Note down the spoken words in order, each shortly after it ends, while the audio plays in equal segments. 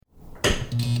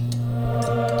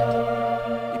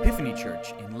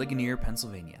Church in Ligonier,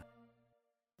 Pennsylvania.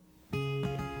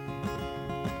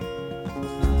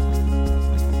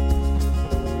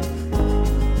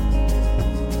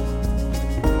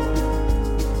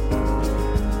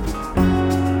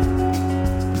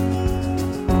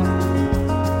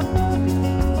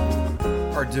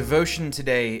 Our devotion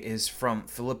today is from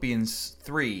Philippians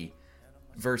 3,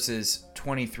 verses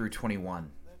 20 through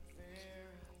 21.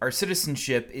 Our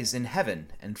citizenship is in heaven,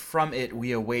 and from it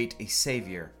we await a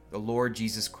Savior, the Lord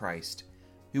Jesus Christ,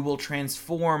 who will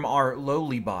transform our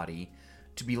lowly body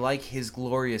to be like his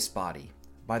glorious body,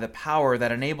 by the power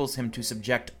that enables him to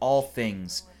subject all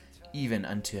things, even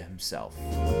unto himself.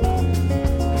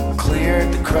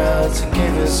 Cleared the crowds and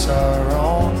gave us our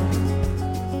own.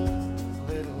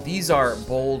 These are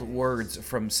bold words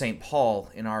from St.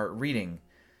 Paul in our reading,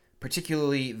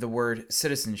 particularly the word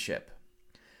citizenship.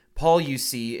 Paul, you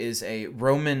see, is a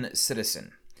Roman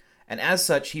citizen, and as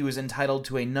such, he was entitled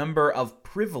to a number of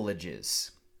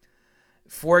privileges.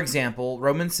 For example,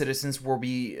 Roman citizens were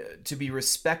to be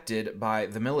respected by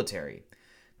the military.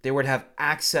 They would have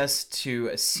access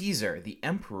to Caesar, the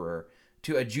emperor,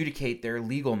 to adjudicate their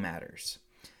legal matters.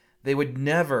 They would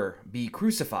never be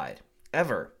crucified,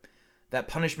 ever. That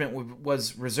punishment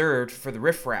was reserved for the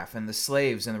riffraff and the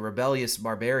slaves and the rebellious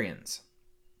barbarians.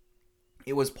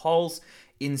 It was Paul's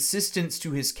insistence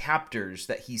to his captors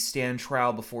that he stand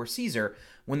trial before Caesar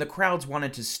when the crowds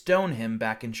wanted to stone him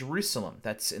back in Jerusalem.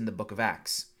 That's in the book of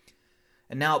Acts.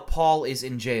 And now Paul is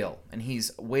in jail, and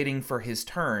he's waiting for his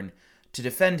turn to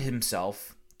defend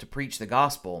himself, to preach the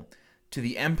gospel, to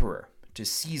the emperor, to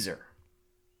Caesar.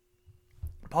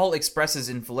 Paul expresses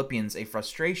in Philippians a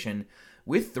frustration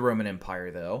with the Roman Empire,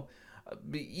 though,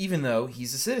 even though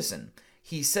he's a citizen.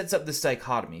 He sets up this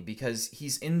dichotomy because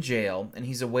he's in jail and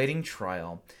he's awaiting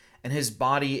trial, and his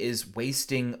body is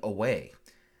wasting away.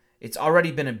 It's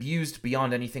already been abused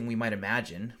beyond anything we might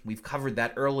imagine. We've covered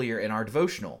that earlier in our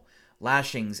devotional,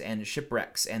 lashings and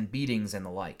shipwrecks and beatings and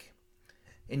the like.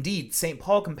 Indeed, St.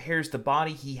 Paul compares the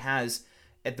body he has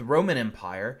at the Roman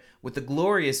Empire with the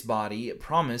glorious body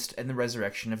promised in the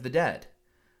resurrection of the dead.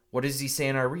 What does he say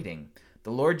in our reading? The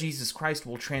Lord Jesus Christ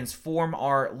will transform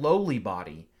our lowly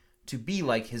body to be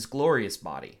like his glorious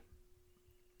body.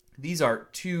 These are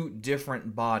two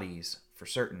different bodies for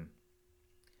certain.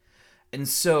 And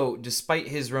so, despite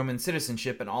his Roman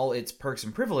citizenship and all its perks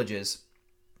and privileges,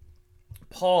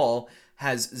 Paul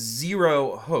has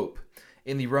zero hope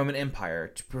in the Roman Empire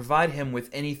to provide him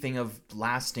with anything of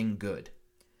lasting good.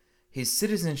 His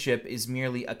citizenship is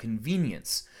merely a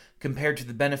convenience compared to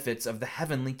the benefits of the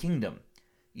heavenly kingdom: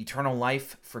 eternal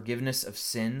life, forgiveness of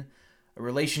sin, a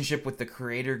relationship with the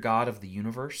Creator God of the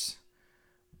universe.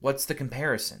 What's the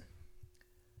comparison?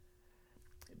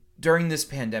 During this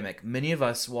pandemic, many of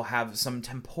us will have some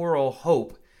temporal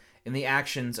hope in the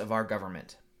actions of our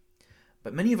government.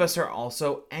 But many of us are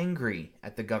also angry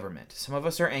at the government. Some of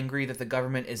us are angry that the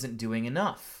government isn't doing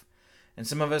enough. And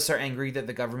some of us are angry that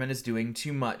the government is doing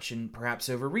too much and perhaps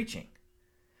overreaching.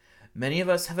 Many of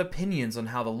us have opinions on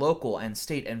how the local and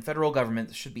state and federal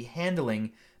governments should be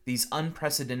handling these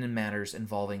unprecedented matters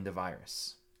involving the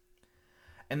virus.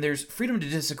 And there's freedom to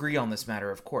disagree on this matter,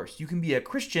 of course. You can be a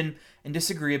Christian and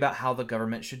disagree about how the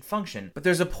government should function. But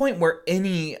there's a point where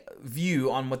any view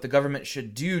on what the government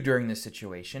should do during this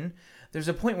situation, there's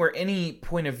a point where any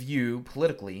point of view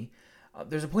politically,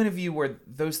 there's a point of view where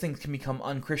those things can become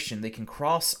unchristian. They can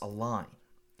cross a line.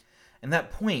 And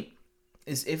that point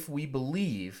is if we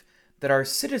believe that our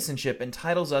citizenship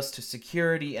entitles us to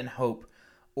security and hope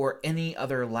or any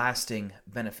other lasting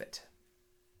benefit.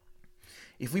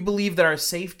 If we believe that our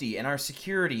safety and our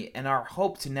security and our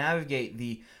hope to navigate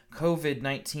the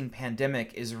COVID-19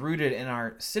 pandemic is rooted in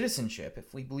our citizenship,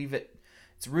 if we believe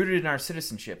it's rooted in our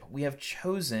citizenship, we have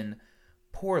chosen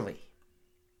poorly.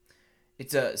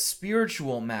 It's a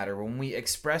spiritual matter when we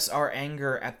express our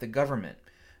anger at the government,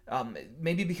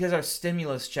 maybe because our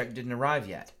stimulus check didn't arrive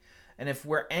yet. And if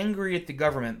we're angry at the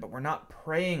government, but we're not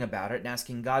praying about it and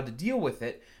asking God to deal with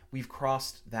it, we've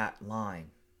crossed that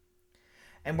line.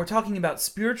 And we're talking about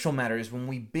spiritual matters when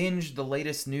we binge the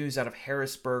latest news out of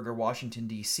Harrisburg or Washington,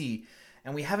 D.C.,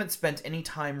 and we haven't spent any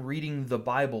time reading the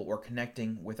Bible or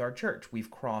connecting with our church. We've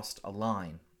crossed a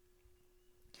line.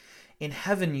 In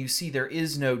heaven, you see, there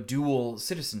is no dual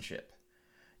citizenship.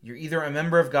 You're either a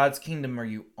member of God's kingdom or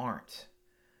you aren't.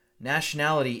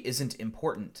 Nationality isn't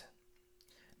important.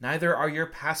 Neither are your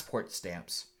passport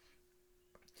stamps.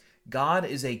 God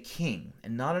is a king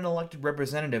and not an elected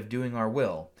representative doing our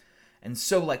will. And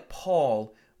so, like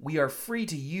Paul, we are free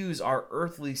to use our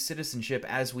earthly citizenship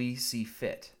as we see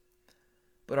fit.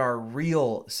 But our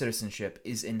real citizenship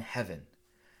is in heaven.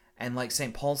 And like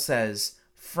St. Paul says,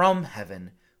 From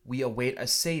heaven, we await a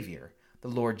Savior, the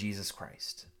Lord Jesus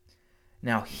Christ.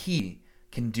 Now, he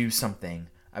can do something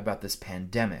about this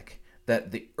pandemic that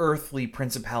the earthly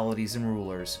principalities and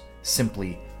rulers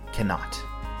simply cannot.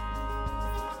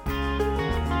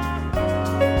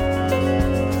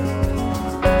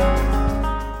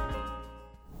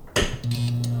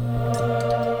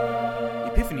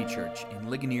 Epiphany Church in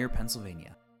Ligonier,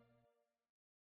 Pennsylvania.